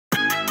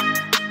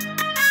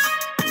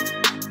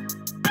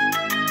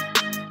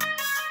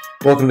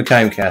Welcome to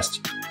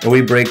KIMEcast, where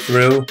we break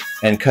through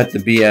and cut the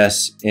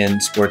BS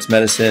in sports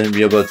medicine,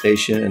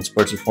 rehabilitation, and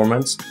sports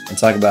performance, and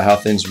talk about how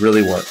things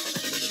really work.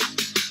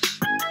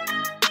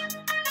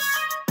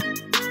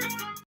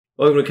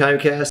 Welcome to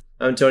KIMEcast.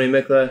 I'm Tony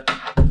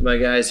Mikla. My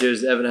guys,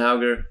 here's Evan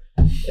Hauger,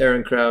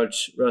 Aaron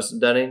Crouch, Russell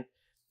Dunning.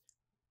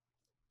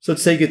 So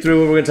let's take you through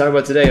what we're going to talk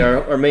about today.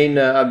 Our main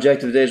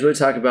objective today is really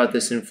talk about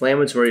this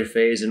inflammatory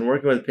phase and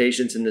working with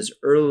patients in this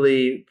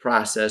early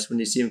process when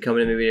you see them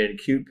coming in maybe in an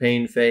acute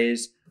pain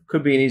phase.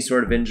 Could be any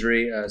sort of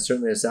injury.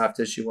 Certainly a soft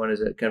tissue one is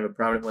a kind of a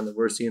prominent one that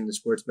we're seeing in the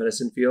sports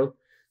medicine field.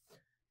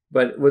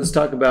 But let's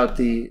talk about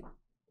the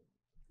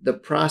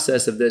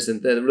process of this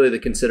and really the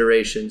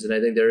considerations. And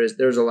I think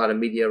there's a lot of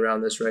media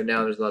around this right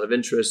now. There's a lot of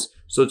interest.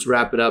 So let's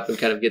wrap it up and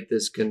kind of get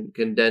this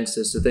condensed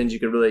to things you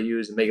can really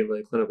use and make it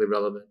really clinically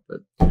relevant.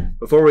 But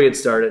before we get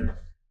started,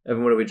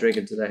 Evan, what are we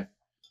drinking today?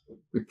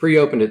 We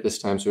pre-opened it this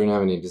time, so we don't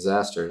have any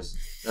disasters.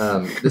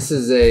 This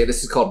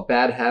is called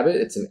Bad Habit.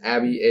 It's an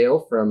Abbey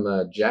Ale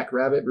from Jack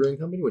Rabbit Brewing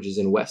Company, which is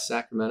in West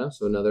Sacramento.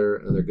 So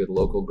another good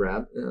local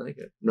grab. I like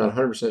it. I'm not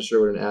 100%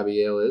 sure what an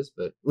Abbey Ale is,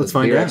 but let's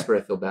find out. Expert,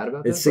 I feel bad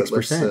about it's that. It's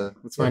 6%.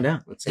 Let's find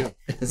out. Let's go.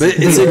 But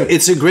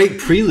it's a great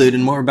prelude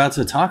in what we're about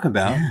to talk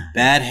about. Yeah.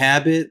 Bad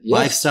habit, yes.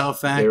 Lifestyle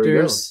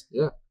factors.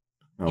 Yeah.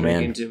 Oh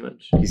Drinking man, too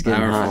much. He's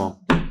getting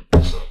powerful.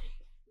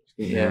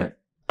 Yeah.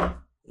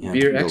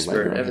 Beer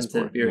expert. Evan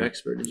said beer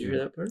expert. Did you hear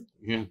that part?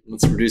 Yeah.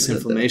 Let's reduce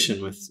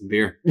inflammation with some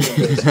beer.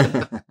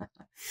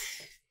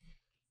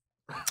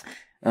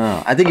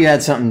 I think you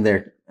had something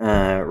there,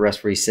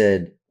 Russ, where you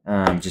said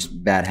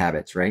just bad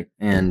habits, right?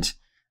 And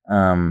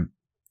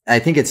I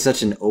think it's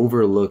such an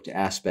overlooked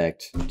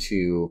aspect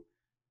to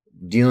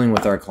dealing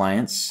with our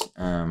clients,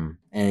 and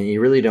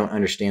you really don't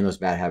understand those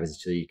bad habits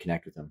until you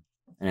connect with them.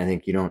 And I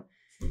think you don't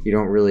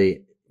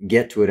really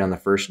get to it on the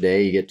first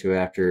day. You get to it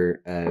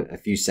after a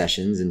few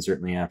sessions, and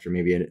certainly after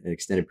maybe an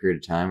extended period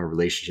of time of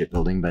relationship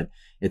building. But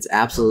it's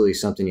absolutely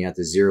something you have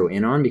to zero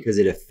in on because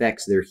it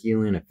affects their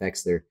healing,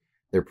 affects their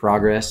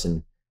progress,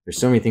 and there's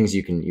so many things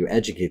you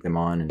educate them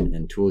on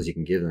and tools you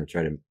can give them to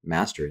try to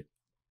master it.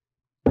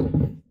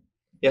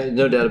 Yeah,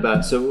 no doubt about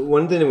it. So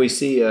one thing that we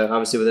see,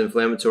 obviously, with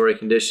inflammatory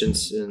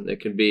conditions, and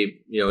it could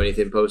be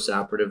anything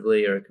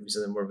post-operatively, or it could be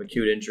something more of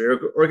acute injury,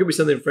 or it could be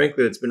something,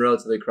 frankly, that's been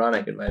relatively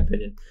chronic, in my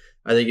opinion.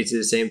 I think you see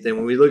the same thing.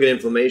 When we look at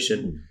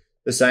inflammation,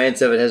 the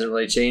science of it hasn't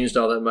really changed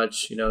all that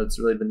much. It's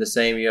really been the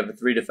same. You have a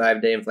 3 to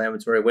 5 day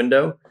inflammatory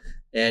window,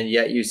 and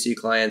yet you see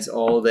clients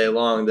all day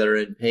long that are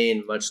in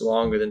pain much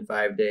longer than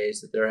 5 days,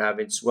 that they're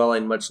having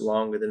swelling much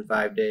longer than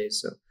 5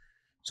 days.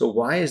 So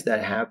why is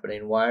that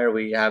happening? Why are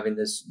we having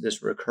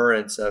this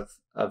recurrence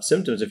of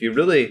symptoms? If you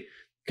really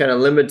kind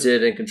of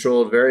limited and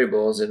controlled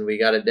variables and we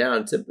got it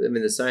down,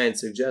 the science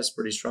suggests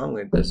pretty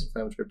strongly that this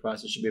inflammatory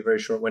process should be a very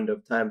short window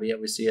of time, but yet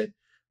we see it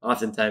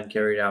oftentimes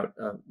carried out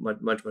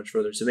much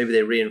further. So maybe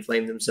they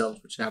re-inflame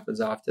themselves, which happens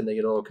often. They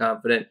get a little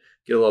confident,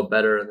 get a little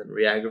better, and then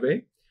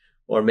re-aggravate.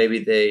 Or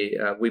maybe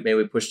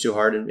we push too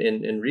hard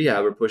in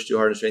rehab or push too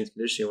hard in strength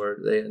conditioning where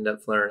they end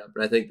up flaring up.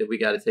 And I think that we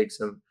got to take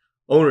some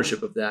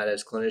ownership of that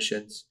as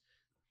clinicians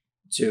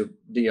to,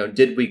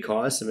 did we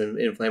cause some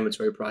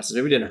inflammatory process?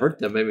 Maybe we didn't hurt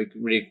them. Maybe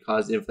we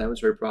caused the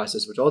inflammatory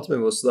process, which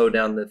ultimately will slow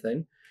down the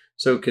thing.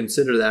 So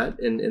consider that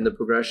in the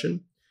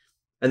progression.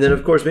 And then,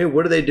 of course, maybe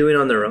what are they doing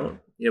on their own?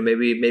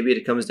 Maybe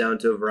it comes down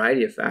to a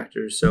variety of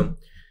factors. So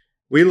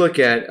we look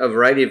at a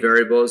variety of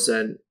variables,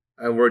 and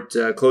I worked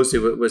closely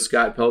with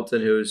Scott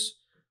Pelton, who's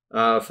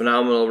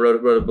phenomenal,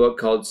 wrote a book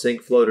called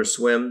Sink, Float, or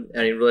Swim,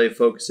 and he really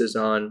focuses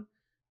on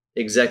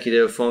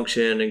executive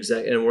function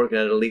and working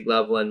at an elite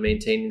level and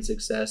maintaining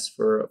success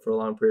for a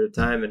long period of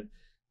time. And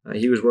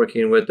he was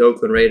working with the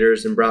Oakland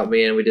Raiders and brought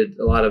me in. We did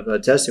a lot of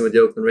testing with the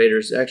Oakland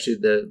Raiders, actually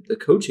the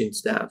coaching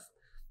staff,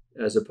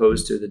 as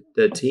opposed to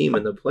the team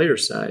and the player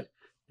side.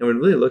 And we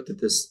really looked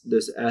at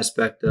this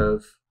aspect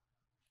of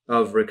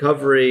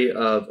recovery,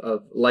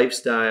 of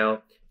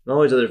lifestyle, and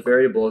all these other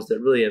variables that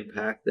really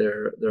impact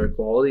their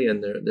quality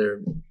and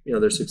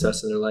their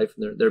success in their life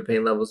and their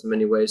pain levels in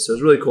many ways. So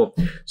it's really cool.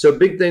 So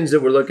big things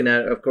that we're looking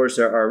at, of course,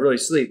 are really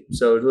sleep.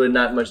 So there's really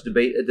not much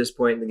debate at this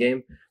point in the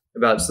game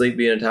about sleep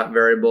being a top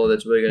variable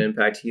that's really going to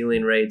impact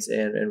healing rates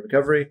and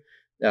recovery.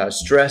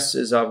 Stress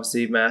is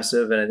obviously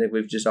massive, and I think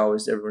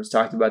everyone's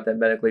talked about that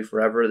medically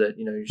forever, that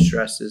your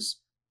stress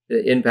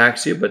it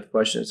impacts you, but the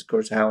question is, of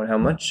course, how and how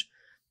much.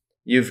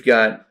 You've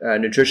got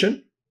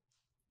nutrition,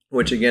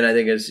 which again I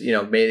think is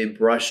maybe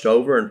brushed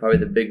over and probably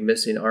the big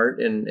missing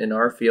art in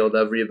our field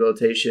of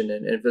rehabilitation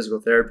and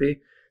physical therapy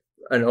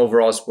and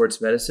overall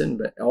sports medicine,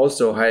 but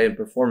also high end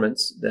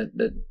performance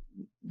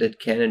that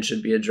can and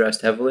should be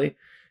addressed heavily.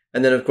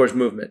 And then, of course,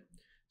 movement.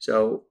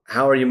 So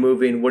how are you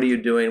moving? What are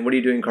you doing? What are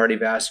you doing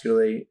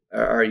cardiovascularly?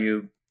 Are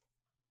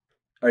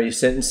you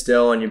sitting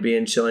still and you're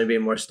being chilling,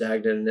 being more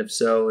stagnant? And if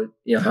so,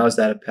 how is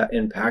that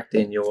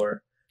impacting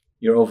your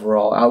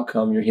overall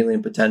outcome, your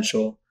healing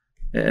potential,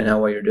 and how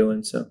well you're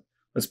doing? So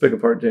let's pick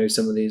apart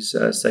some of these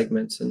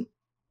segments. And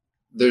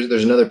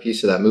there's another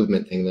piece of that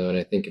movement thing, though, and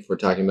I think if we're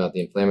talking about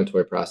the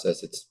inflammatory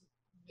process, it's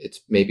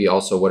it's maybe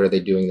also what are they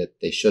doing that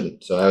they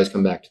shouldn't. So I always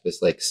come back to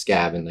this like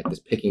scab and like this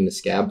picking the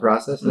scab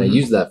process, and I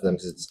use that for them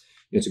because it's,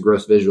 you know, it's a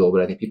gross visual,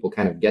 but I think people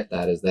kind of get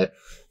that, is that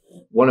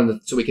one of the,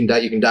 so we can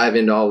you can dive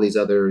into all these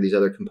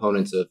other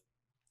components of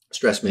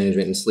stress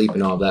management and sleep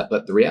and all that,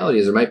 but the reality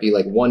is there might be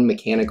like one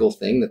mechanical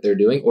thing that they're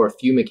doing, or a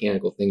few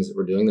mechanical things that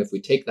we're doing, that if we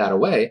take that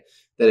away,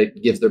 that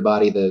it gives their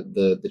body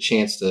the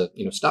chance to,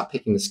 you know, stop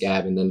picking the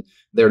scab, and then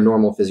their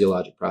normal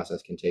physiologic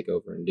process can take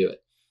over and do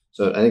it.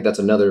 So I think that's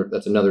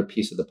another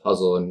piece of the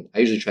puzzle, and I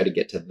usually try to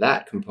get to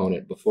that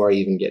component before I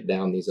even get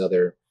down these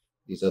other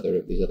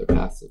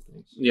paths of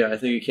things. Yeah, I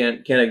think you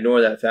can't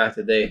ignore that fact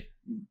that they,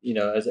 you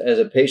know, as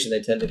a patient,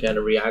 they tend to kind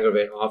of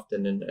re-aggravate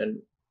often,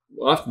 and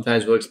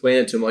oftentimes we'll explain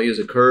it to them. I'll use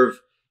a curve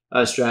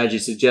strategy,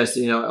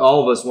 suggesting, you know,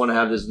 all of us want to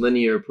have this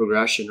linear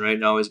progression, right?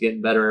 And always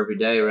getting better every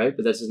day, right?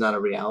 But this is not a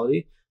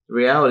reality. The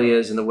reality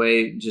is, in the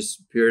way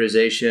just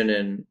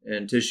periodization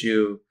and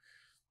tissue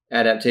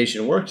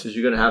adaptation works, is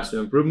you're going to have some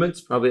improvements,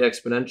 probably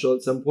exponential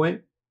at some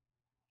point,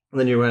 and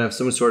then you're going to have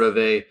some sort of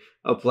a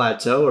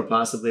plateau or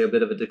possibly a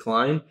bit of a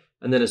decline,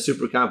 and then a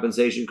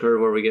supercompensation curve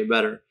where we get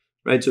better,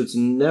 right? So it's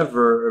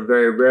never, or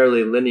very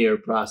rarely, linear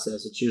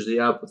process. It's usually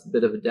up with a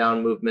bit of a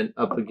down movement,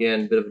 up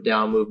again, bit of a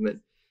down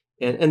movement,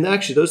 and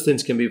actually those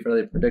things can be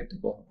fairly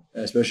predictable,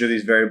 especially if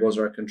these variables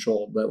are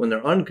controlled. But when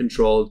they're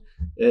uncontrolled,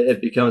 it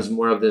becomes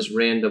more of this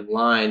random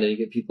line, and you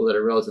get people that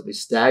are relatively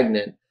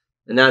stagnant.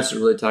 And that's what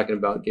we're really talking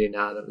about getting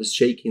out of, is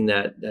shaking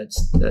that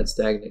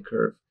stagnant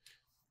curve.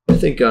 I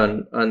think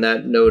on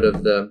that note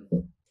of the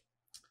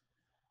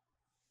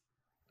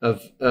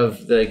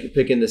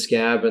picking the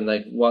scab and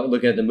like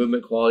looking at the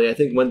movement quality, I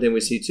think one thing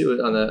we see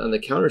too on the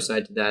counter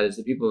side to that is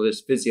that people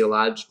just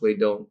physiologically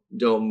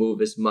don't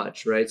move as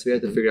much, right? So we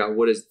have to figure out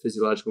what is the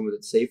physiological movement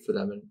that's safe for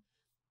them. And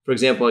for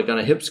example, like on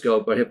a hip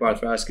scope or hip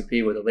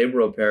arthroscopy with a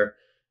labral repair,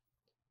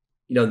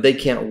 you know, they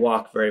can't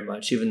walk very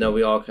much, even though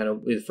we all kind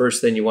of, the first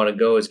thing you want to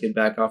go is get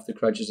back off the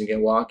crutches and get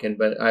walking.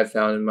 But I've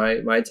found in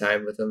my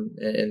time with them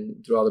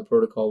and through all the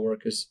protocol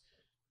work is,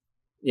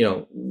 you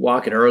know,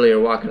 walking early or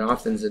walking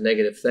often is a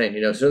negative thing. You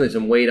know, certainly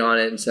some weight on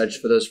it and such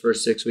for those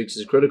first 6 weeks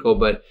is critical.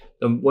 But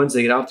once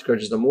they get off the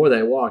crutches, the more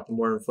they walk, the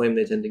more inflamed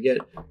they tend to get.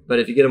 But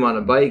if you get them on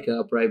a bike, an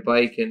upright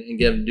bike, and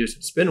get them to do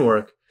some spin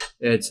work,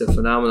 it's a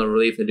phenomenal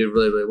relief. They do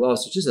really, really well.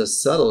 So it's just a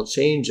subtle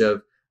change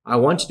of, I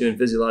want you doing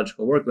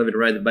physiological work. Let me to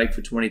ride the bike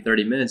for 20,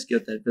 30 minutes,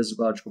 get that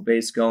physiological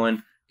base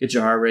going, get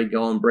your heart rate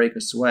going, break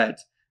a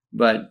sweat.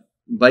 But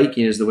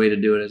biking is the way to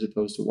do it as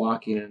opposed to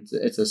walking. And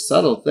it's a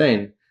subtle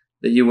thing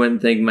that you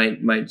wouldn't think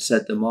might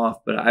set them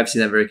off. But I've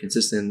seen that very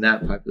consistent in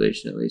that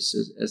population, at least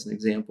as an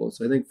example.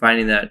 So I think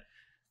finding the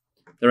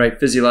right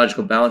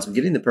physiological balance of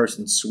getting the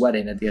person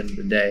sweating at the end of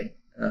the day,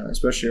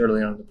 especially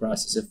early on in the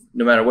process, if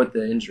no matter what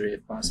the injury,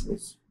 if possible,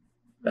 is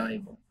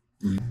valuable.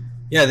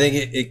 Yeah, I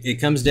think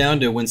it comes down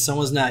to when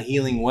someone's not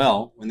healing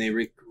well, when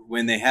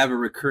they have a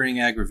recurring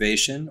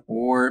aggravation,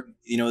 or,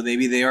 you know,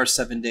 maybe they are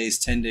 7 days,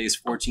 10 days,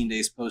 14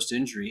 days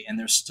post-injury, and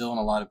they're still in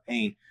a lot of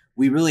pain.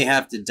 We really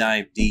have to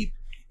dive deep.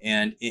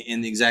 And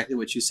in exactly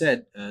what you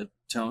said,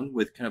 Tone,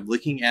 with kind of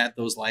looking at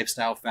those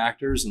lifestyle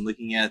factors and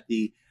looking at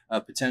the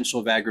potential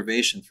of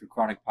aggravation through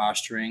chronic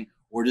posturing,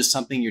 or just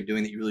something you're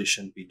doing that you really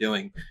shouldn't be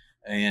doing.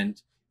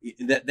 And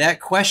that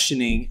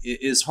questioning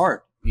is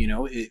hard. You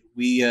know,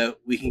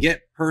 we can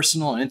get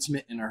personal and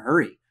intimate in a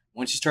hurry.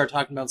 Once you start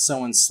talking about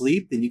someone's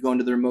sleep, then you go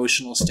into their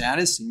emotional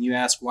status and you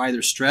ask why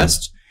they're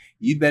stressed.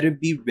 You better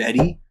be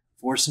ready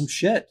for some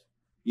shit.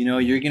 You know,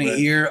 you're going to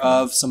hear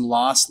of some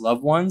lost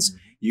loved ones.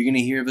 You're going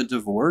to hear of a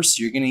divorce.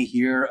 You're going to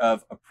hear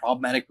of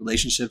problematic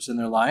relationships in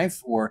their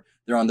life, or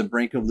they're on the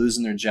brink of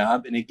losing their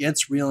job. And it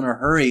gets real in a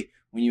hurry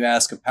when you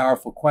ask a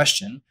powerful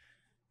question.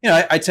 You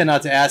know, I tend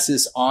not to ask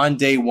this on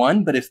day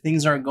one, but if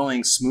things aren't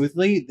going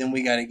smoothly, then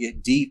we got to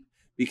get deep.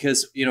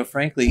 Because, you know,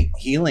 frankly,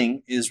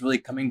 healing is really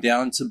coming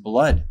down to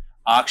blood,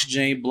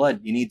 oxygenated blood.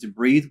 You need to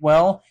breathe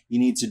well. You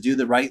need to do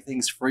the right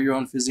things for your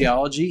own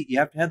physiology. You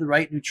have to have the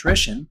right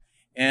nutrition.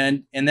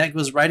 And that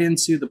goes right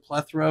into the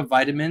plethora of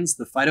vitamins,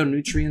 the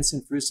phytonutrients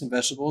in fruits and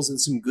vegetables, and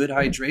some good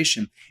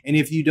hydration. And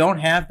if you don't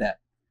have that,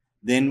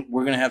 then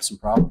we're going to have some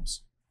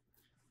problems.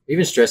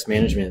 Even stress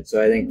management. So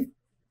I think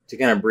to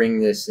kind of bring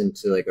this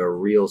into like a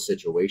real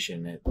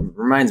situation, it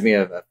reminds me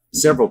of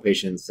several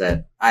patients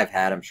that I've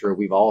had. I'm sure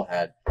we've all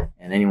had,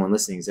 and anyone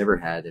listening has ever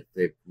had if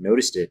they've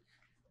noticed it.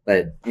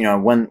 But, you know,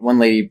 one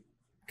lady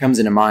comes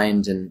into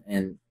mind,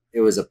 and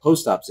it was a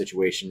post-op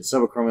situation,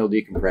 subacromial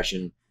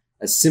decompression,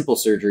 a simple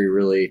surgery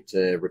really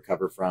to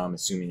recover from,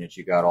 assuming that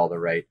you got all the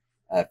right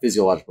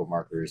physiological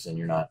markers and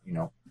you're not, you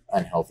know,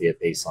 unhealthy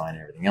at baseline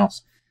and everything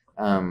else.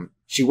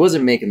 She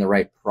wasn't making the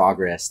right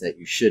progress that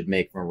you should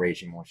make from a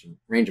range of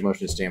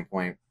motion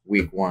standpoint,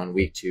 week 1,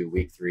 week 2,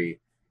 week 3.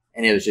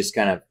 And it was just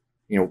kind of,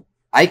 you know,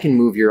 I can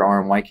move your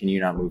arm. Why can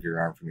you not move your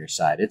arm from your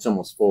side? It's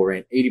almost full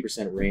range,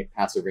 80%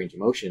 passive range of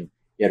motion,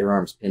 yet her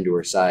arm's pinned to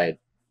her side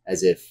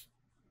as if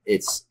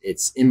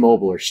it's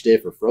immobile or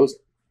stiff or frozen.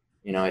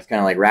 You know, it's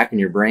kind of like racking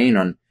your brain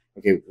on,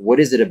 okay,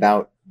 what is it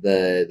about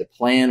the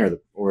plan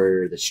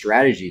or the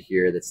strategy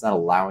here that's not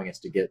allowing us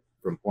to get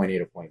from point A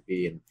to point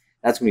B? And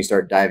that's when you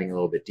start diving a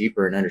little bit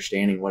deeper and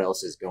understanding what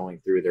else is going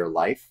through their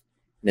life.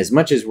 And as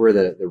much as we're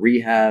the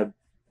rehab,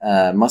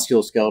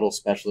 musculoskeletal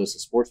specialist, a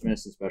sports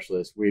medicine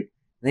specialist, I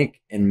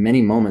think in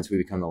many moments we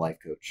become the life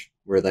coach.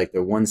 We're like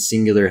the one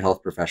singular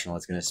health professional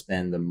that's going to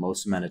spend the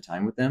most amount of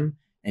time with them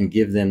and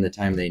give them the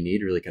time they need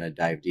to really kind of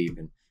dive deep.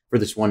 And for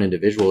this one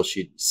individual,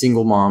 she's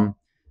single mom,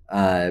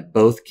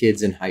 both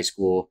kids in high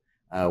school,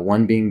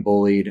 one being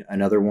bullied,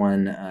 another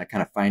one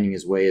kind of finding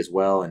his way as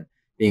well and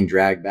being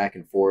dragged back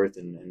and forth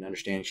and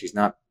understanding she's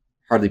not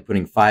hardly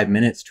putting 5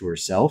 minutes to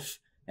herself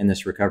in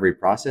this recovery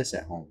process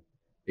at home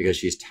because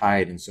she's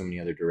tied in so many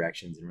other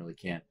directions and really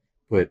can't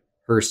put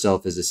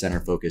herself as a center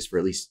focus for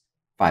at least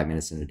 5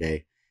 minutes in a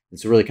day. And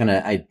so really kind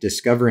of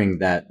discovering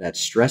that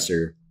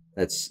stressor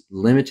that's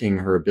limiting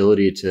her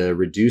ability to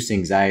reduce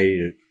anxiety,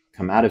 to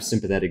come out of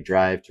sympathetic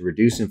drive, to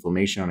reduce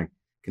inflammation on a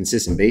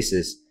consistent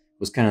basis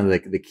was kind of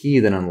like the key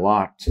that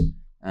unlocked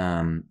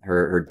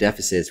her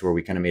deficits, where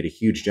we kind of made a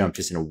huge jump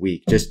just in a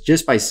week,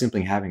 just by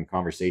simply having a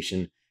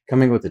conversation,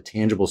 coming up with a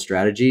tangible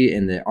strategy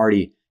in the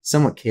already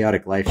somewhat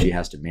chaotic life she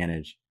has to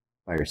manage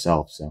by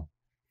herself. So,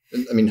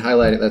 I mean,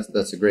 highlighting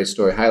that's a great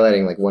story.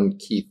 Highlighting like one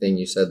key thing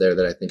you said there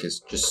that I think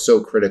is just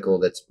so critical,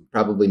 that's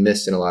probably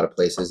missed in a lot of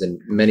places, and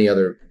many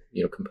other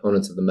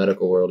components of the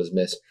medical world is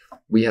missed.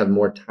 We have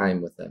more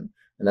time with them,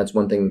 and that's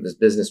one thing that this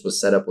business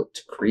was set up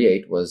to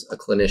create, was a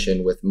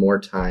clinician with more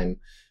time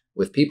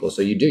with people.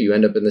 So you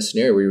end up in this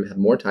scenario where you have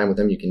more time with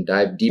them. You can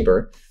dive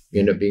deeper. You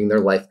end up being their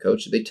life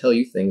coach. They tell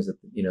you things that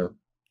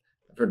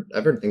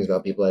I've heard things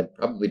about people I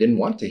probably didn't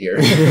want to hear.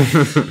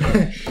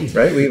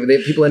 Right?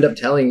 People end up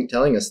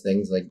telling us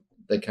things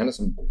like kind of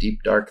some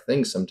deep, dark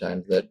things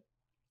sometimes that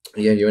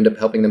you end up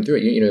helping them through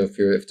it. If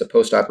it's a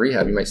post-op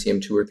rehab, you might see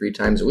them 2 or 3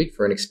 times a week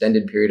for an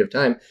extended period of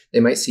time. They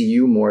might see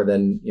you more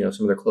than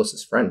some of their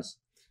closest friends.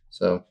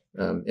 So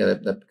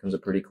that becomes a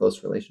pretty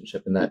close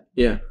relationship in that.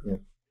 Yeah.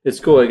 It's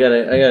cool. I got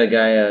a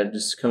guy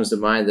just comes to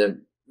mind that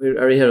we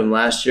already had him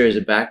last year. He's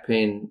a back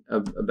pain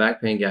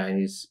guy, and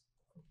he's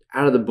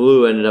out of the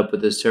blue ended up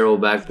with this terrible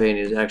back pain.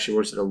 He actually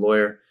works as a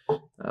lawyer,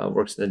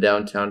 works in a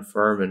downtown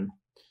firm, and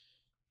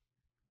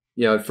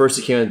at first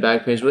he came with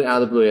back pain. He's really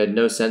out of the blue. He had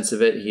no sense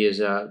of it. He is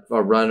a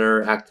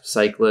runner, active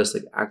cyclist,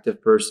 like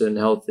active person,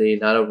 healthy,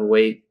 not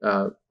overweight.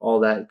 All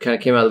that kind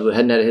of came out of the blue.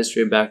 Hadn't had a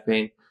history of back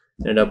pain.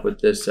 Ended up with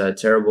this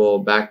terrible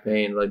back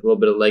pain, like a little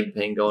bit of leg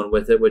pain going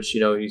with it, which,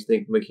 you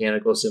think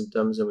mechanical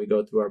symptoms, and we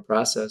go through our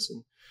process.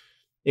 And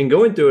in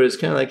going through it, it's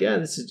kind of like,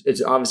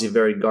 it's obviously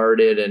very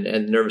guarded, and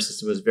the nervous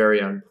system was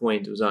very on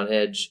point. It was on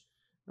edge,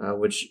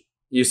 which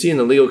you see in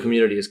the legal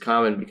community is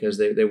common because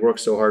they work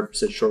so hard for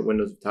such short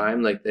windows of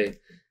time. Like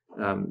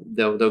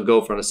they'll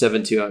go from a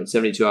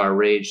 72-hour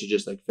rage to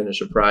just like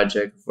finish a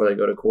project before they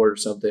go to court or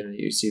something. And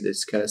you see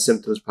this kind of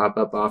symptoms pop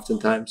up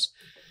oftentimes.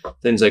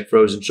 Things like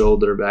frozen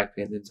shoulder, back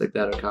pain, things like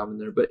that are common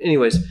there. But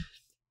anyways,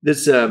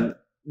 this happened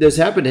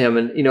to him,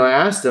 and I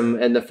asked him,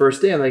 and the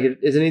first day I'm like,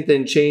 "Has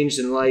anything changed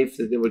in life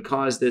that would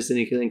cause this?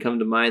 Anything come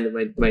to mind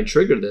that might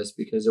trigger this?"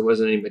 Because there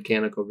wasn't any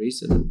mechanical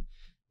reason. And,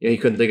 he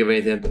couldn't think of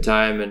anything at the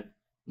time, and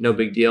no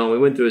big deal. And we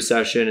went through a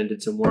session and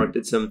did some work,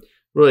 did some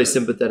really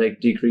sympathetic,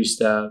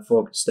 decreased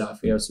focus stuff.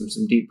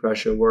 Some deep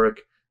pressure work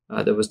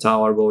that was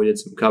tolerable. We did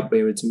some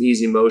cupping, we did some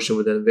easy motion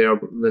within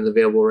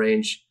available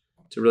range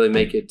to really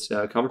make it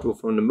comfortable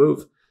for him to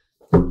move.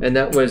 And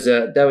that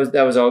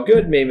was all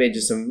good. Maybe made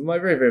just some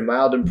very, very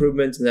mild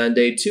improvements. And then on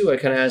day 2, I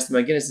kind of asked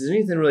him, "Has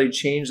anything really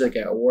changed like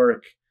at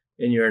work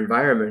in your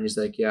environment?" And he's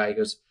like, "Yeah." He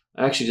goes,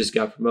 "I actually just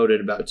got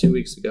promoted about 2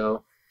 weeks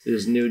ago to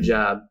this new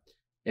job,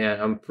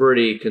 and I'm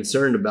pretty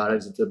concerned about it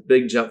because it's a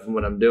big jump from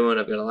what I'm doing.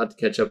 I've got a lot to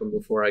catch up on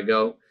before I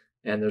go,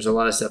 and there's a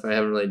lot of stuff I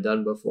haven't really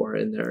done before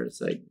in there."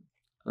 It's like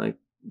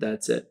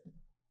that's it.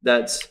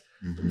 That's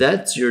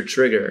your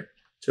trigger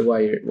to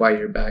why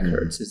your back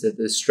hurts, is that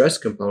the stress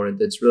component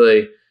that's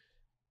really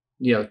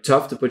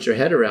tough to put your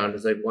head around.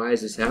 Is like, why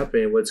is this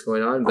happening? What's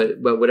going on?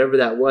 But whatever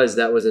that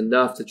was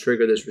enough to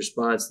trigger this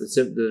response.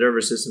 The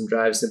nervous system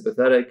drives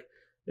sympathetic.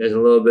 There's a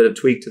little bit of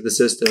tweak to the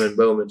system, and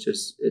boom,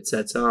 it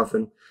sets off.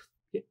 And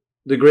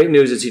the great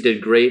news is he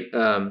did great.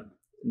 When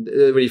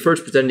he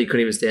first presented, he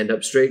couldn't even stand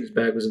up straight. His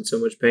back was in so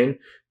much pain.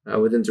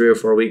 Within 3 or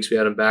 4 weeks, we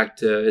had him back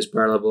to his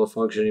prior level of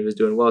function. He was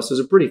doing well. So it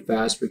was a pretty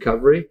fast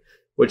recovery,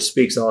 which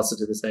speaks also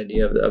to this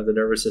idea of the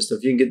nervous system.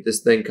 If you can get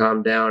this thing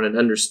calmed down and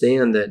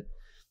understand that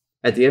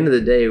at the end of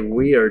the day,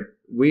 we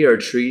are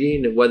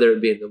treating, whether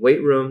it be in the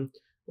weight room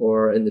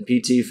or in the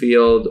PT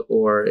field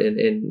or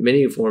in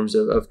many forms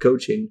of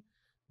coaching,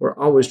 we're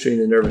always treating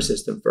the nervous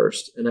system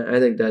first. And I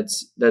think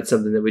that's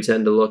something that we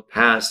tend to look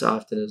past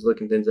often, is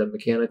looking things at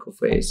mechanical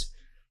phase.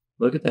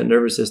 Look at that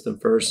nervous system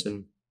first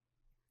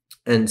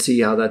and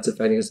see how that's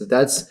affecting us.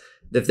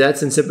 If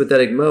that's in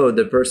sympathetic mode,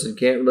 the person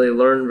can't really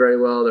learn very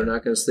well. They're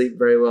not going to sleep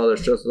very well. Their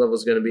stress level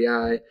is going to be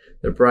high.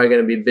 They're probably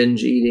going to be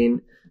binge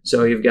eating.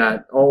 So you've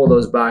got all of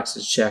those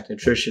boxes checked.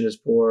 Nutrition is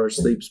poor,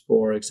 sleep's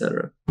poor,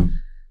 etc.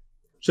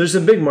 So there's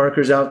some big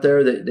markers out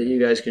there that you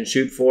guys can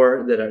shoot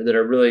for that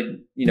are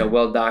really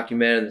well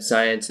documented. The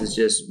science is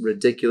just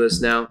ridiculous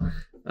now.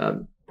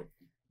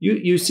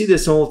 you see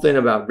this whole thing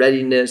about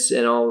readiness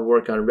and all the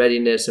work on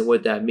readiness and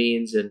what that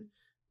means. And,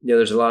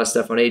 there's a lot of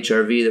stuff on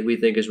HRV that we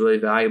think is really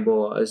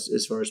valuable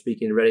as far as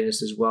speaking of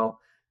readiness as well.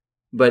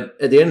 But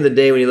at the end of the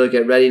day, when you look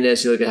at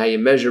readiness, you look at how you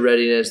measure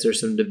readiness,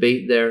 there's some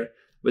debate there,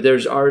 but there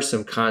are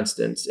some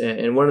constants.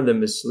 And one of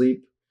them is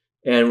sleep.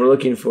 And we're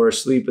looking for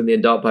sleep in the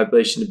adult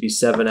population to be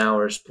 7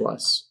 hours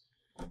plus.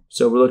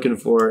 So we're looking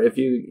for, if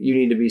you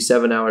need to be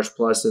 7 hours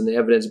plus, and the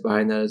evidence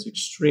behind that is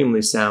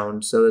extremely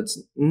sound. So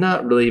it's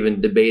not really even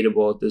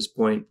debatable at this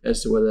point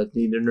as to whether that's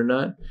needed or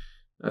not.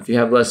 If you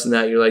have less than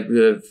that, your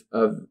likelihood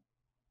of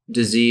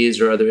disease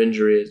or other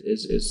injury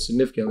is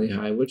significantly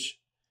high, which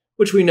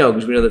we know,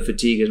 because we know that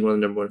fatigue is one of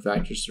the number one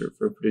factors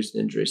for producing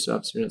injury. So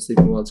obviously, if you're not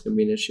sleeping well, it's going to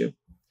be an issue.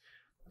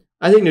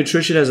 I think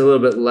nutrition has a little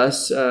bit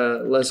less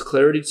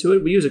clarity to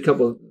it. We use a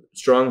couple of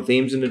strong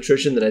themes in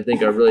nutrition that I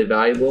think are really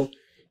valuable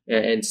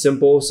and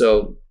simple.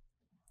 So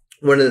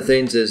one of the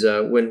things is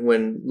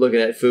when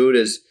looking at food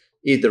is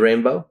eat the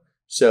rainbow.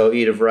 So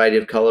eat a variety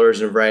of colors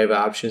and a variety of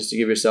options to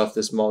give yourself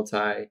this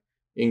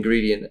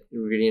multi-ingredient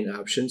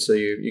option, so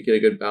you get a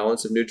good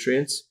balance of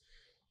nutrients.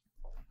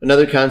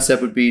 Another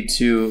concept would be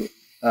to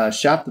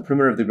shop the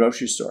perimeter of the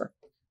grocery store.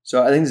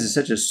 So I think this is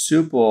such a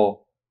super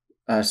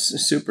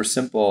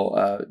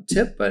simple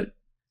tip, but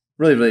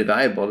really, really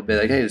valuable to be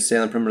like, hey, stay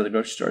on the perimeter of the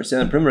grocery store. Stay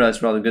on the perimeter,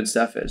 that's where all the good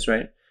stuff is,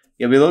 right?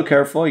 You'll be a little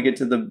careful. You get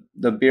to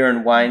the beer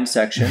and wine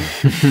section,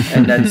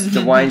 and that's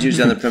the wine's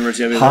usually on the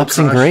perimeter. So hops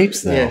and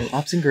grapes, though. Yeah.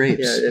 Hops and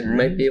grapes. Yeah, it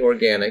might be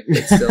organic,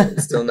 but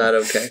still not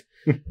okay.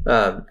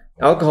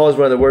 Alcohol is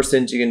one of the worst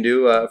things you can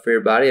do for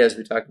your body, as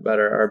we talked about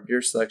our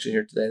beer selection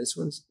here today. This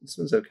one's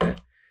okay.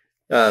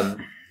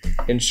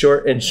 In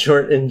short,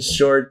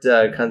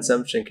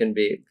 consumption can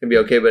be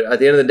okay, but at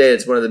the end of the day,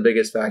 it's one of the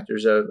biggest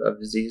factors of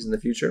disease in the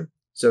future.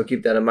 So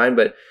keep that in mind.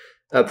 But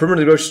perimeter of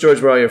the grocery store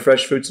is where all your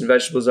fresh fruits and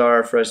vegetables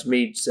are, fresh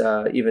meats,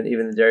 even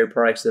the dairy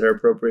products that are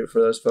appropriate for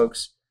those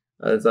folks.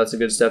 There's lots of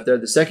good stuff there.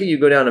 The second you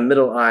go down a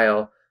middle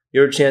aisle,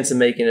 your chance of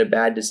making a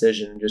bad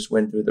decision just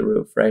went through the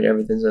roof, right?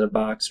 Everything's in a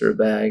box or a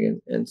bag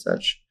and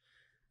such.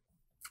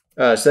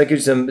 So that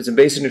gives you some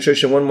basic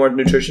nutrition. One more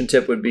nutrition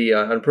tip would be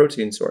on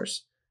protein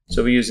source.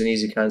 So we use an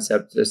easy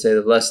concept to say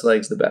the less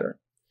legs, the better.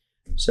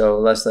 So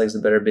less legs,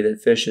 the better. Be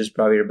that fish is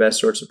probably your best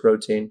source of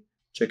protein,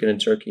 chicken and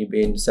turkey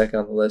being second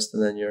on the list,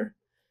 and then your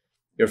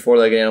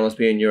four-legged animals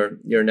being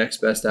your next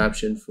best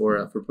option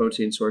for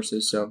protein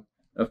sources. So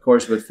of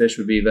course, with fish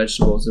would be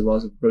vegetables as well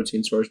as a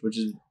protein source, which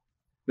has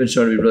been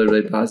shown to be really,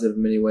 really positive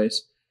in many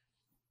ways.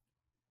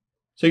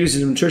 So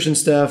using some nutrition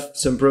stuff,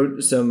 some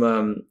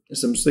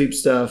sleep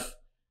stuff.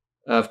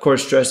 Of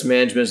course, stress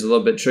management is a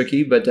little bit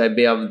tricky, but to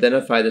be able to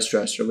identify the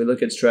stressor. We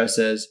look at stress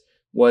as,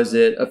 was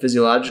it a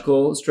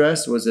physiological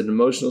stress? Was it an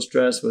emotional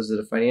stress? Was it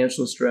a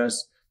financial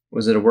stress?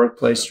 Was it a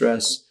workplace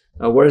stress?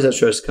 Where does that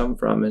stress come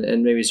from?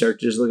 And maybe start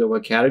to just look at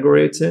what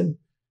category it's in.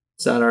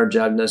 It's not our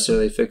job to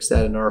necessarily fix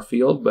that in our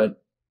field,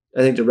 but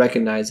I think to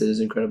recognize it is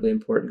incredibly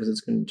important because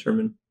it's going to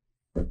determine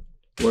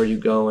where you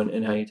go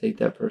and how you take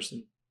that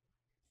person.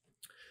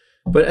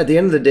 But at the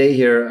end of the day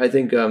here, I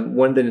think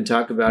one thing to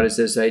talk about is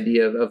this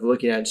idea of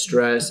looking at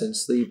stress and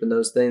sleep and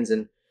those things.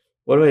 And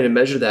one way to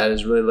measure that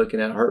is really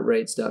looking at heart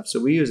rate stuff. So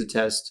we use a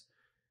test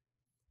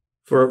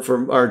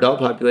for our adult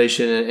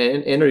population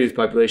and our youth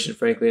population,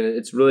 frankly, and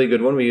it's really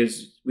good one.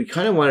 We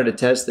kind of wanted a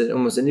test that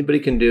almost anybody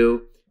can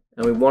do,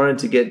 and we wanted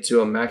to get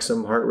to a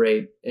maximum heart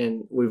rate.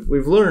 And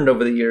we've learned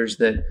over the years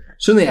that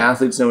certainly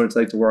athletes know what it's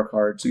like to work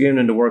hard. So getting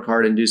them to work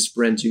hard and do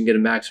sprints, you can get a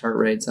max heart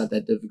rate. It's not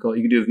that difficult.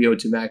 You can do a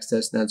VO2 max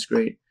test, and that's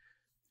great.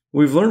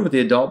 What we've learned with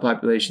the adult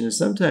population is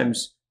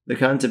sometimes the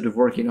concept of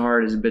working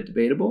hard is a bit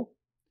debatable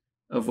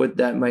of what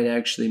that might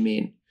actually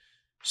mean.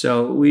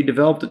 So we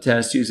developed a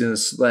test using a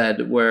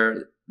sled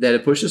where they had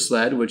to push a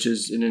sled, which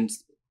is an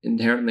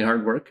inherently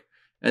hard work,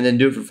 and then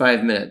do it for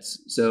 5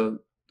 minutes. So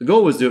the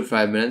goal was to do it for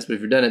 5 minutes, but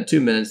if you're done at 2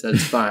 minutes,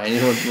 that's fine.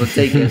 We'll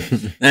take it.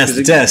 That's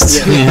the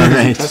test.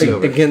 Right.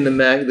 Again,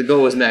 the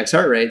goal was max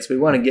heart rate, so we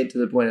want to get to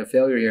the point of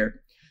failure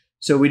here.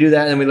 So we do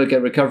that, and then we look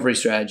at recovery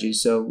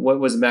strategies. So what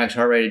was the max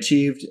heart rate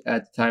achieved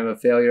at the time of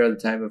failure, at the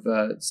time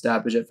of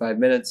stoppage at 5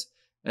 minutes?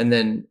 And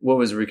then what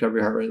was the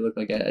recovery heart rate look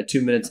like at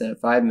 2 minutes and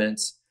at 5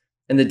 minutes?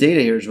 And the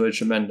data here is really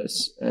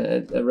tremendous.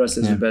 Russ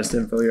is the best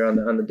info here on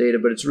the data,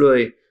 but it's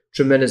really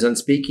tremendous on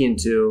speaking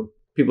to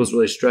people's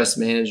really stress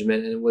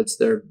management and what's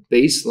their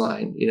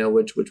baseline,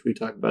 which we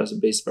talk about as a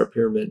base of our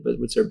pyramid, but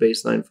what's their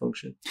baseline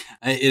function?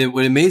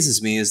 What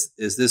amazes me is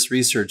this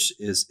research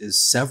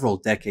is several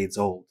decades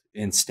old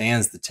and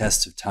stands the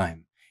test of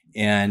time.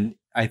 And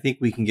I think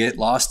we can get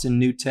lost in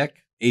new tech.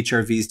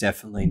 HRV is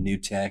definitely new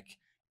tech.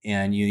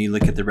 And you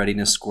look at the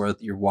readiness score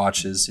that your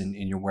watches and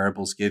your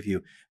wearables give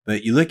you.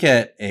 But you look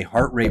at a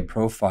heart rate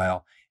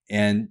profile,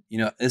 and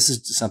this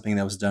is something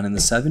that was done in the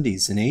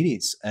 70s and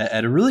 80s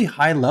at a really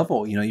high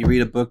level. You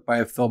read a book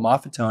by Phil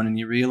Moffatone and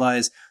you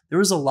realize there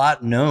was a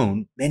lot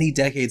known many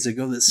decades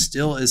ago that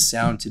still is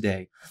sound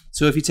today.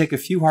 So if you take a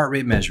few heart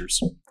rate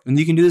measures, and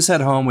you can do this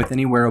at home with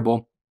any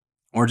wearable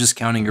or just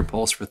counting your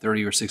pulse for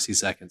 30 or 60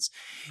 seconds,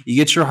 you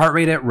get your heart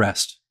rate at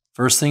rest.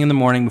 First thing in the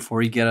morning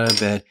before you get out of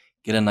bed,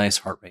 get a nice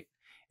heart rate.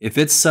 If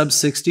it's sub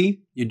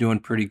 60, you're doing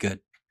pretty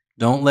good.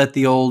 Don't let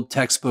the old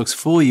textbooks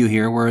fool you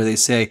here where they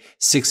say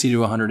 60 to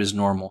 100 is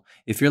normal.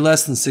 If you're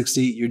less than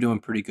 60, you're doing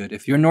pretty good.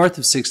 If you're north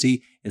of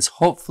 60, it's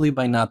hopefully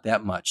by not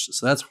that much.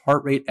 So that's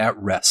heart rate at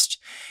rest.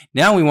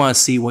 Now we want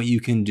to see what you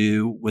can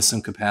do with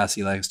some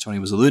capacity, like as Tony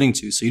was alluding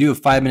to. So you do a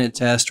 5-minute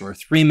test or a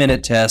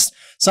 3-minute test,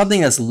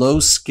 something that's low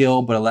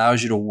skill but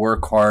allows you to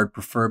work hard,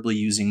 preferably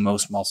using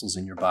most muscles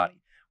in your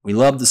body. We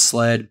love the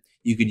sled.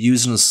 You could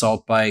use an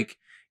assault bike.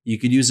 You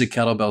could use a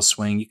kettlebell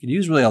swing. You could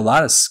use really a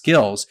lot of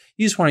skills.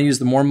 You just want to use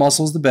the more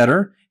muscles, the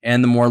better,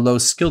 and the more low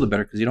skill, the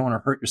better, because you don't want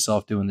to hurt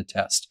yourself doing the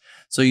test.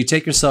 So you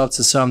take yourself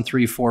to some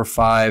 3, 4,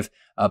 5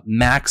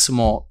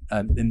 maximal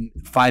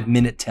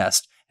 5-minute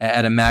test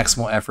at a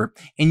maximal effort,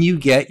 and you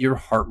get your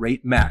heart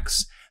rate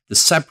max. The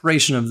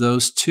separation of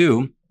those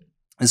two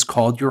is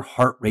called your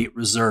heart rate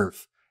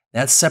reserve.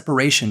 That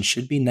separation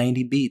should be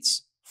 90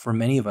 beats. For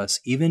many of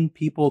us, even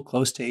people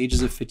close to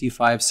ages of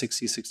 55,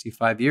 60,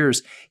 65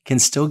 years can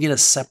still get a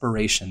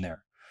separation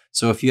there.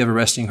 So if you have a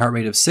resting heart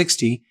rate of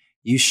 60,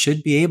 you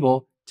should be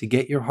able to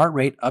get your heart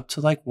rate up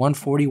to like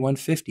 140,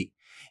 150.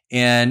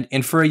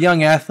 And for a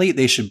young athlete,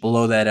 they should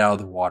blow that out of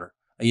the water.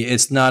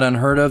 It's not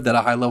unheard of that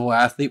a high-level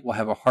athlete will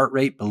have a heart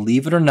rate,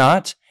 believe it or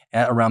not,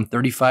 at around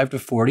 35 to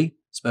 40,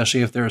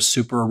 especially if they're a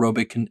super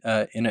aerobic,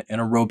 an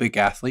aerobic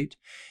athlete.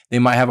 They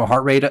might have a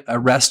heart rate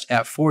rest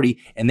at 40,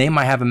 and they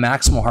might have a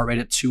maximal heart rate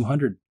at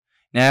 200.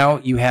 Now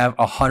you have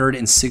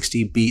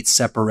 160 beat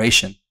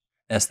separation.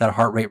 That's that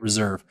heart rate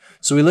reserve.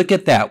 So we look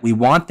at that. We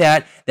want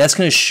that. That's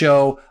going to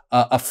show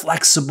a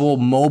flexible,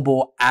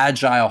 mobile,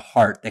 agile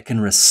heart that can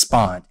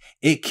respond.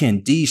 It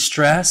can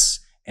de-stress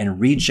and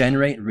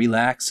regenerate and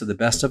relax to the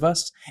best of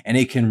us, and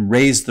it can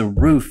raise the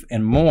roof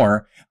and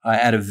more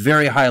at a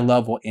very high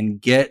level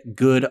and get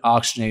good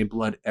oxygenated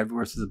blood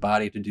everywhere through the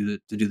body to do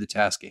the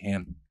task at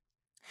hand.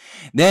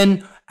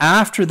 Then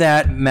after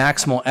that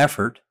maximal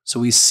effort, so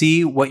we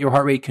see what your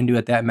heart rate can do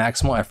at that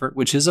maximal effort,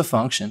 which is a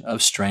function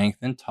of strength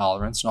and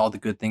tolerance and all the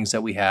good things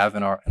that we have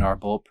in our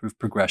bulletproof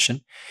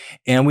progression.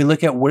 And we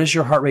look at what does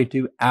your heart rate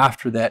do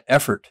after that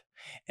effort.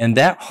 And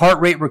that heart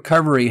rate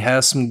recovery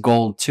has some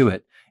gold to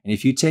it. And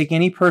if you take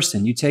any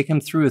person, you take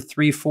them through a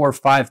 3, 4,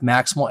 5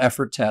 maximal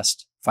effort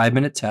test,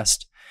 5-minute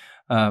test,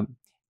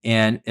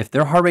 and if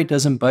their heart rate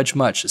doesn't budge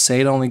much,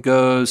 say it only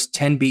goes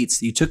 10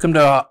 beats, you took them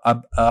to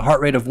a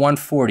heart rate of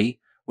 140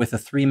 with a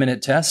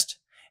 3-minute test,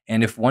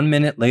 and if 1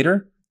 minute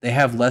later they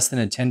have less than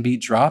a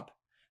 10-beat drop,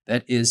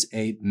 that is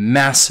a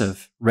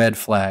massive red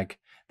flag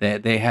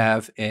that they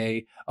have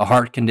a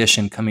heart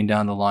condition coming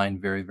down the line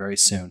very, very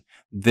soon.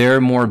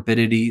 Their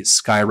morbidity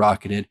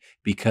skyrocketed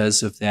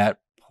because of that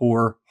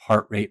poor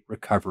heart rate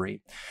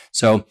recovery.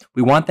 So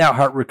we want that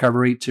heart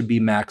recovery to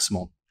be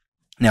maximal.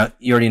 Now,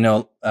 you already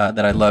know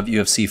that I love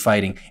UFC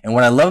fighting. And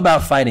what I love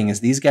about fighting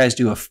is these guys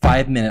do a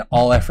 5-minute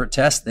all-effort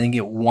test. They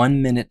get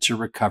 1 minute to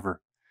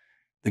recover.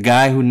 The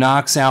guy who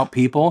knocks out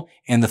people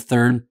in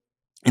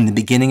the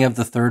beginning of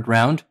the third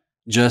round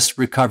just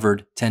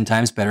recovered 10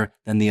 times better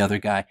than the other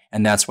guy.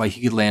 And that's why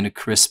he could land a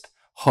crisp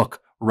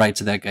hook right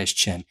to that guy's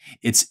chin.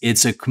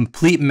 It's a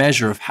complete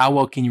measure of how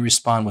well can you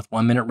respond with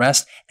 1 minute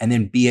rest and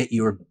then be at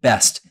your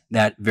best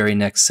that very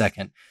next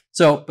second.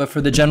 So, but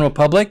for the general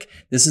public,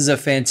 this is a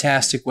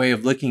fantastic way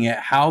of looking at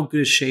how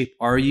good a shape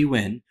are you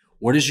in?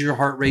 What does your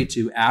heart rate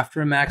do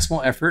after a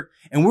maximal effort?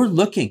 And we're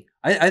looking.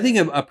 I think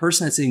a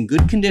person that's in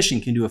good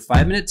condition can do a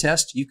 5-minute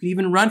test. You can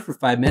even run for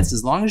 5 minutes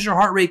as long as your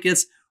heart rate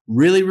gets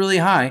really, really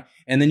high.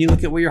 And then you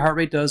look at what your heart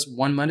rate does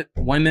 1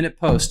 minute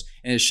post,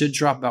 and it should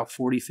drop about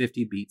 40,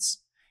 50 beats.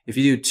 If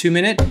you do 2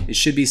 minute, it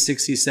should be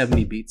 60,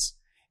 70 beats.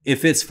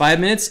 If it's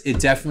 5 minutes, it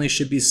definitely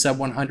should be sub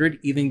 100,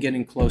 even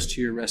getting close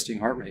to your resting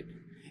heart rate.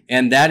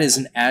 And that is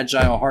an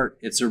agile heart.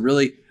 It's a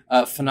really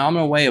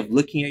phenomenal way of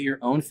looking at your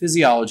own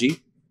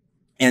physiology.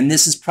 And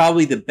this is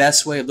probably the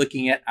best way of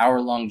looking at our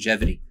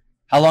longevity.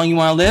 How long you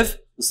want to live?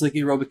 Let's look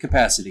at aerobic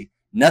capacity.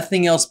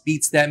 Nothing else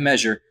beats that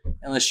measure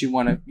unless you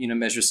want to,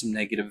 measure some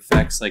negative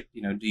effects like,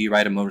 do you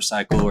ride a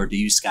motorcycle or do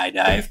you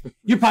skydive?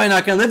 You're probably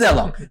not going to live that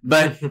long.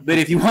 But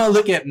if you want to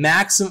look at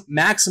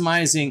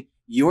maximizing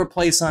your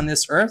place on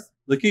this earth,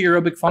 look at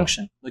your aerobic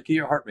function. Look at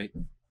your heart rate.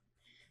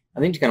 I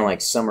think to kind of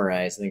like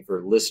summarize, I think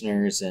for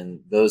listeners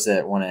and those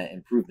that want to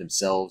improve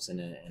themselves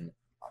and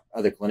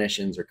other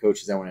clinicians or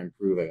coaches that want to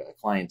improve a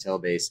clientele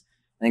base,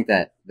 I think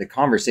that the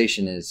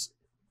conversation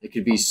it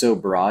could be so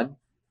broad,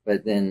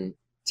 but then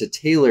to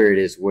tailor it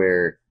is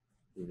where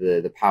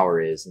the power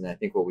is. And I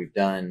think what we've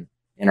done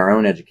in our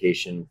own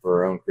education for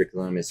our own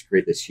curriculum is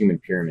create this human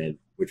pyramid,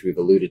 which we've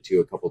alluded to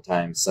a couple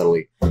times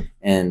subtly.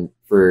 And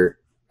for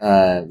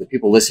the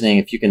people listening,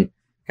 if you can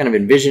kind of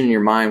envision in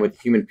your mind what the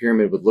human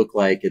pyramid would look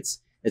like, it's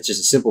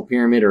just a simple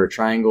pyramid or a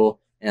triangle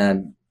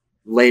and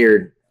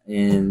layered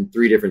in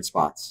 3 different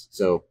spots.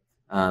 So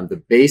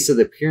the base of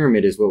the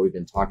pyramid is what we've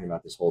been talking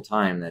about this whole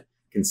time, that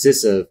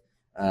consists of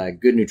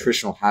good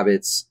nutritional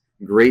habits,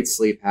 great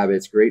sleep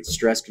habits, great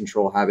stress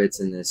control habits,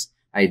 and this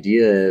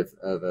idea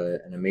of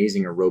an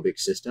amazing aerobic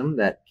system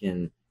that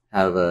can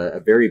have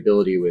a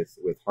variability with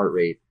heart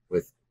rate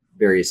with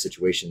various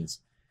situations.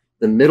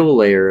 The middle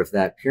layer of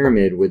that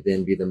pyramid would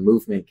then be the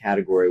movement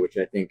category, which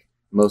I think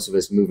most of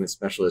us movement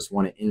specialists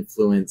want to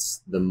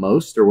influence the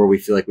most, or where we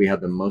feel like we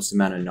have the most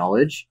amount of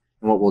knowledge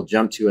and what we'll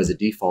jump to as a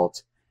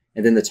default.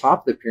 And then the top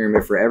of the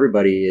pyramid for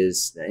everybody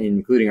is,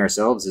 including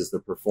ourselves, is the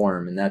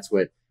perform. And that's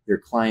what your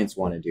clients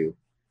want to do.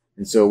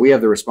 And so we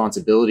have the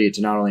responsibility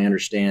to not only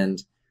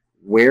understand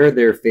where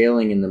they're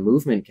failing in the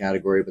movement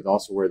category, but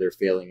also where they're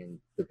failing in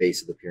the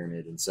base of the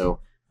pyramid. And so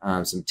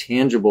some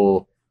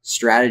tangible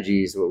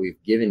strategies, what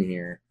we've given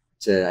here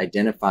to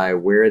identify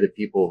where the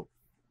people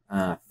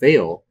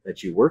fail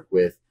that you work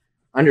with,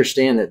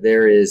 understand that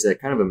there is a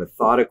kind of a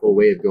methodical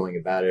way of going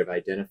about it, of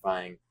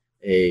identifying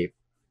a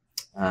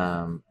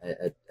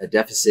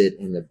deficit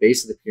in the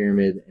base of the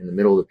pyramid and the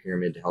middle of the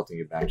pyramid to help them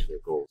get back to their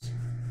goals.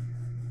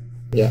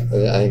 Yeah,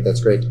 I think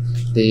that's great.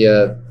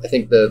 I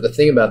think the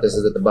thing about this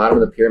is that the bottom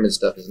of the pyramid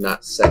stuff is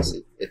not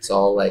sexy. It's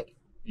all like,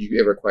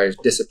 it requires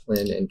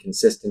discipline and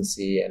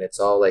consistency, and it's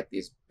all like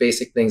these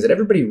basic things that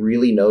everybody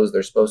really knows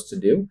they're supposed to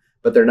do,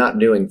 but they're not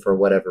doing for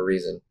whatever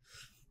reason.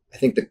 I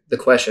think the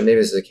question,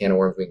 maybe this is a can of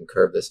worms, we can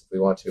curb this if we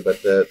want to,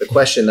 but the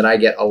question that I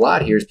get a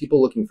lot here is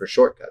people looking for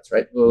shortcuts,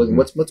 right? Well,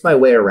 what's my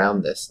way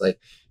around this? Like,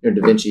 Da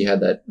Vinci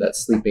had that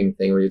sleeping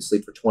thing where you'd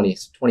sleep for 20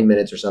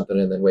 minutes or something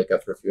and then wake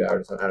up for a few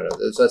hours. I don't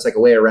know. So that's like a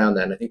way around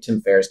that. And I think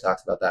Tim Ferriss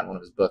talks about that in one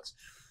of his books.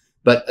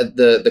 But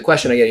the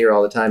question I get here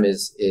all the time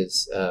is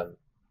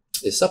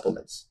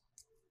supplements.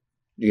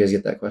 Do you guys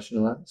get that question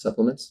a lot?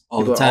 Supplements?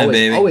 All the time,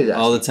 baby. Always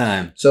asking. All the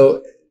time.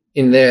 So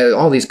in there,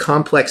 all these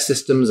complex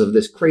systems of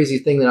this crazy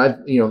thing that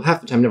I've,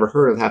 half the time never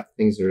heard of half the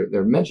things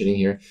they're mentioning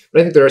here. But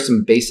I think there are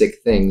some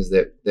basic things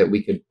that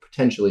we could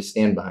potentially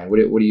stand behind. What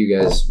do you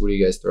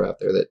guys throw out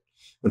there that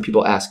when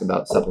people ask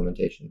about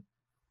supplementation?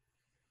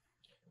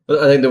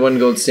 Well, I think the one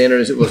gold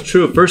standard is, well,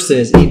 true. First thing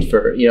is eat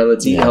first.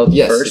 Let's eat healthy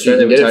first.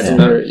 Right? We talked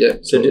about it. Yeah.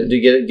 So to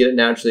get it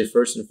naturally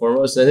first and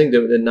foremost. And I think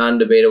the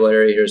non-debatable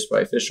area here is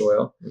probably fish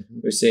oil. Mm-hmm.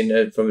 We've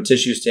seen from a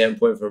tissue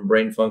standpoint, from a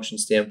brain function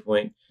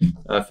standpoint,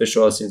 fish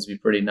oil seems to be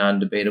pretty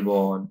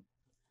non-debatable.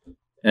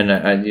 And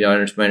my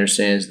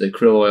understanding is that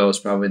krill oil is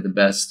probably the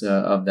best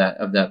of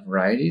that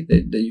variety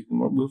that you can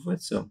move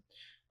with. So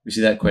we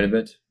see that quite a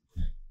bit.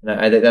 And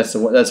I think that's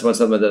one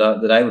supplement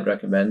that I would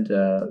recommend.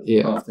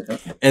 Off the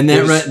cuff. And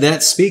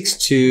that speaks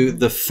to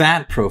the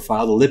fat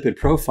profile, the lipid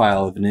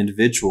profile of an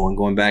individual, and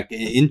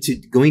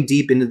going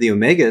deep into the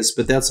omegas.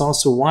 But that's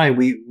also why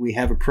we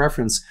have a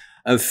preference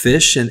of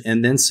fish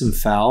and then some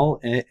fowl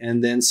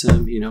and then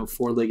some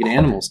four-legged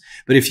animals.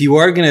 But if you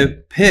are going to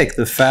pick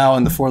the fowl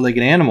and the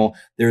four-legged animal,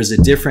 there is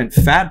a different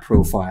fat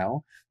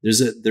profile. There's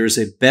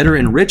a better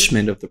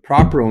enrichment of the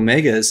proper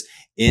omegas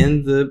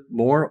in the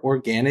more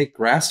organic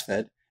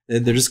grass-fed.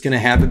 They're just going to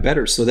have it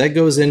better. So that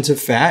goes into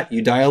fat.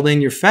 You dial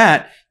in your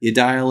fat, you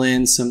dial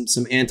in some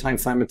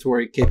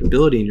anti-inflammatory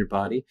capability in your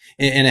body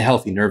and a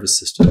healthy nervous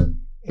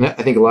system. And I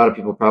think a lot of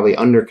people probably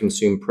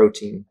underconsume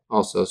protein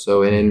also.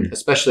 So, and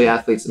especially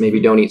athletes that maybe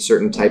don't eat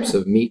certain types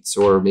of meats,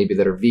 or maybe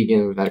that are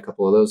vegan. We've had a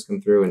couple of those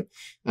come through,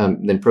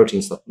 and then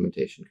protein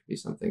supplementation could be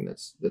something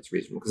that's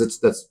reasonable, because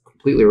that's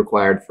completely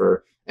required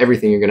for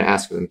everything you're going to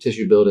ask of them.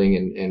 Tissue building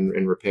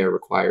and repair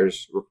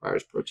requires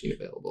protein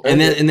available.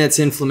 And that's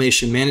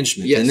inflammation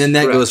management. Yes, and then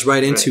that goes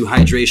right into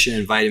hydration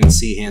and vitamin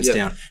C, hands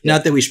down.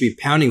 Not that we should be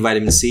pounding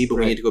vitamin C, but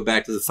we need to go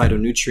back to the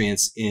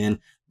phytonutrients in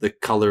the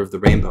color of the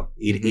rainbow,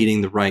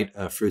 eating the right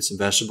fruits and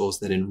vegetables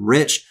that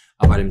enrich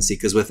vitamin C.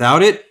 Because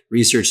without it,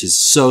 research is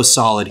so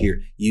solid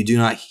here. You do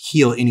not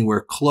heal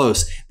anywhere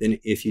close than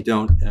if you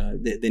don't.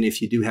 Than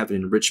if you do have an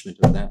enrichment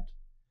of that.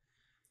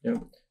 Yeah,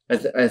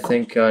 I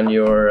think on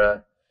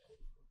your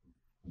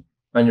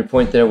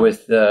point there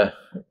with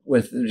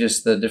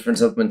just the different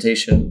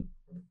supplementation,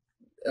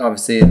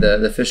 obviously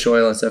the fish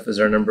oil and stuff is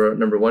our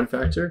number one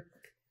factor.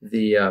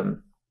 The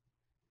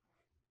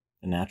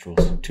naturals,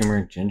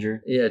 turmeric,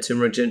 ginger. Yeah,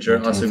 turmeric,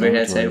 ginger, also great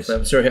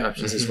anti-inflammatory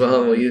options as well.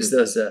 And we'll use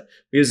those.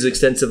 We use those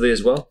extensively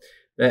as well.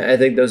 I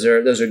think those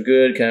are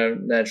good kind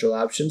of natural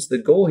options. The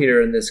goal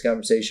here in this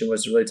conversation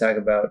was to really talk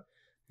about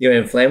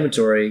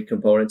inflammatory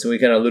components, and we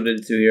kind of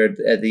alluded to here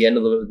at the end a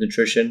little bit with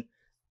nutrition.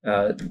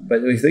 But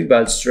when you think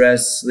about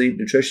stress, sleep,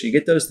 nutrition, you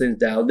get those things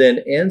dialed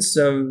in, and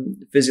some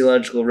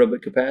physiological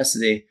aerobic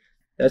capacity.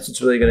 That's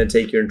what's really going to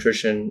take your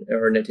nutrition,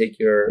 or take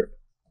your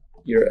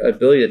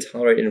ability to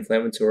tolerate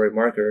inflammatory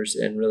markers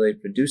and really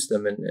reduce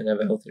them and have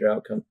a healthier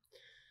outcome.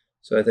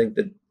 So I think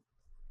that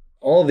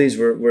all of these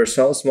were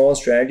small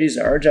strategies.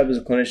 Our job as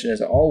a clinician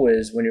is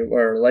always, when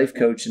you're a life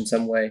coach in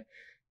some way,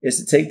 is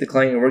to take the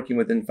client you're working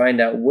with and find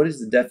out, what is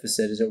the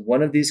deficit? Is it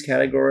one of these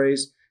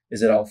categories?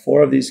 Is it all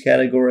four of these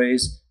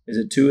categories? Is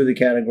it two of the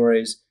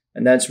categories?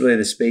 And that's really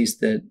the space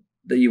that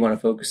you want to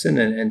focus in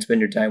and spend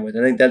your time with.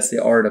 I think that's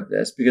the art of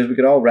this, because we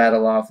could all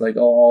rattle off like,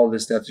 all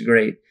this stuff's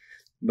great,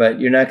 but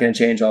you're not going to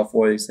change all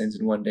four of these things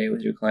in one day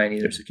with your client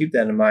either. So keep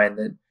that in mind,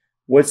 that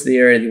what's the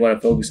area that you want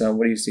to focus on?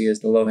 What do you see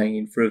as the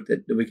low-hanging fruit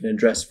that we can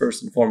address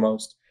first and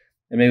foremost?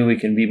 and maybe we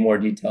can be more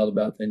detailed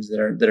about things that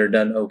are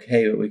done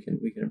okay, but we can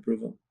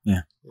improve them.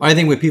 Yeah. I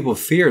think what people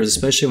fear is,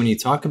 especially when you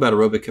talk about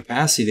aerobic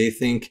capacity, they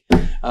think,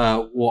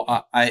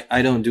 well,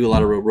 I don't do a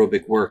lot of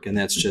aerobic work, and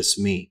that's just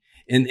me.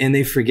 And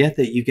they forget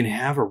that you can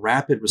have a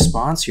rapid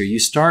response here.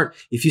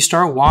 If you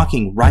start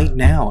walking right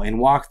now and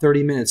walk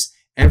 30 minutes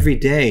every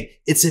day,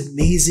 it's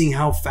amazing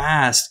how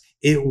fast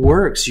it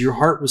works. Your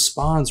heart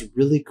responds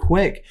really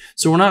quick.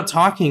 So we're not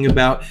talking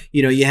about,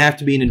 you have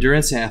to be an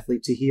endurance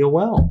athlete to heal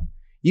well.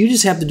 You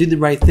just have to do the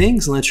right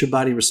things and let your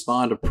body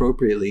respond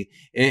appropriately.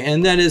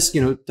 And that is,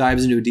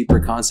 dives into a deeper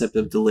concept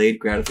of delayed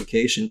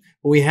gratification.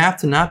 But we have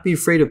to not be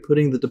afraid of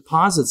putting the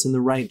deposits in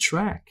the right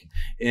track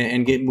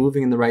and get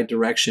moving in the right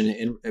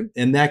direction.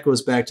 And that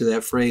goes back to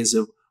that phrase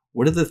of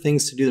what are the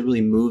things to do that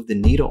really move the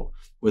needle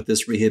with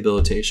this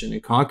rehabilitation,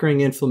 and conquering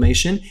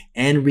inflammation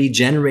and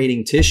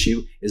regenerating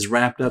tissue is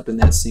wrapped up in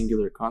that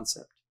singular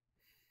concept.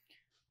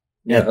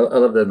 Yeah, I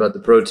love that about the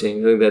protein.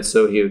 I think that's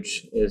so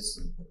huge.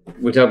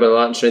 We talk about a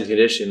lot in strength and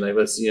conditioning. Like,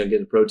 let's get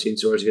the protein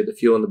source, get the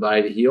fuel in the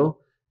body to heal,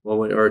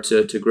 or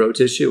to grow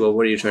tissue. Well,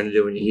 what are you trying to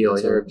do when you heal?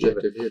 That's our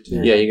objective here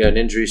too. Yeah, you got an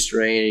injury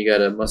strain, you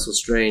got a muscle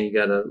strain, you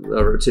got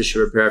a tissue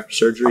repair after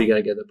surgery. You got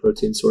to get the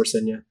protein source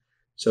in you.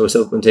 So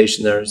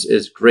supplementation there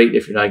is great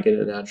if you're not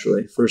getting it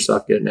naturally. First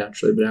off, get it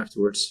naturally, but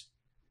afterwards,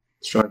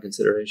 strong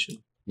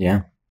consideration.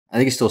 Yeah. I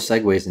think it still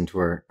segues into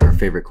our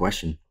favorite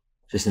question,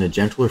 just in a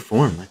gentler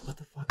form. Like, what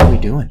the fuck are we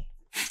doing?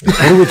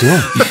 What are we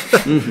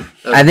doing?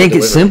 I think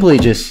it's simply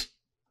just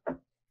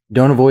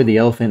don't avoid the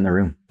elephant in the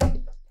room.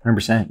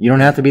 100%. You don't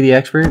have to be the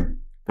expert,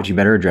 but you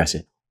better address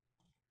it.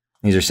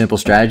 These are simple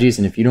strategies,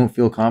 and if you don't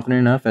feel confident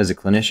enough as a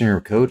clinician or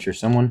a coach or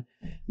someone,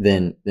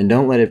 then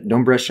don't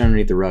brush it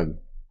underneath the rug.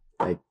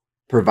 Like,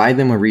 provide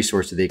them a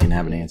resource so they can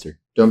have an answer.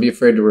 Don't be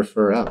afraid to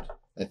refer out.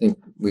 I think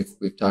we've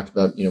talked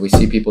about, we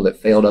see people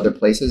that failed other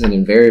places, and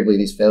invariably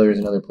these failures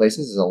in other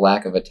places is a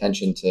lack of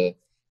attention to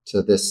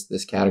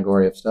this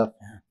category of stuff.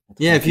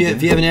 Yeah, if you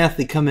have an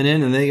athlete coming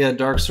in and they got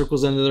dark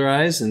circles under their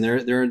eyes and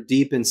they're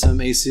deep in some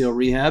ACL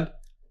rehab,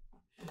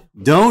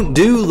 don't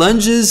do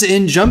lunges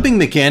and jumping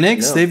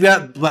mechanics. No.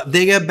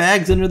 They got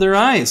bags under their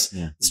eyes.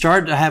 Yeah.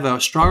 Start to have a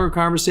stronger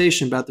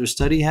conversation about their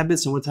study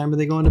habits and what time are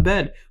they going to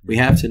bed. We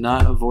have to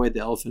not avoid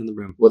the elephant in the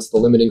room. What's the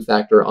limiting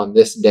factor on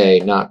this day?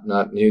 Not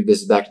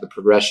this is back to the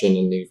progression,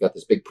 and you've got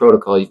this big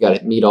protocol. You've got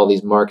to meet all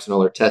these marks and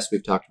all our tests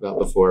we've talked about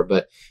before.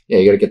 But yeah,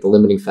 you got to get the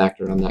limiting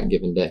factor on that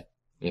given day.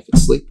 And if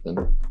it's sleep, then.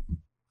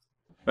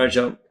 All right,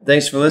 Joe.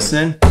 Thanks for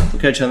listening.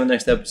 We'll catch you on the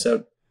next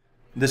episode.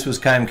 This was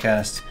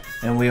KIMEcast,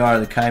 and we are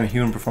the Kime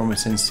Human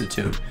Performance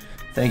Institute.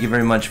 Thank you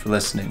very much for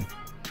listening.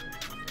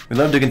 We'd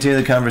love to continue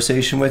the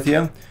conversation with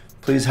you.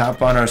 Please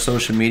hop on our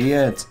social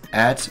media. It's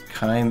at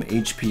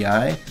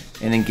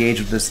KIMEHPI, and engage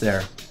with us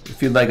there.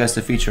 If you'd like us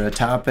to feature a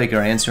topic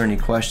or answer any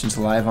questions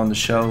live on the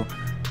show,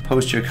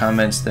 post your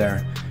comments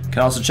there. You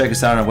can also check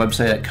us out on our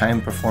website at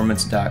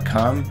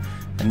kimeperformance.com,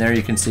 and there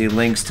you can see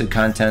links to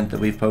content that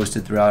we've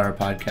posted throughout our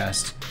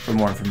podcast for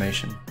more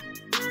information.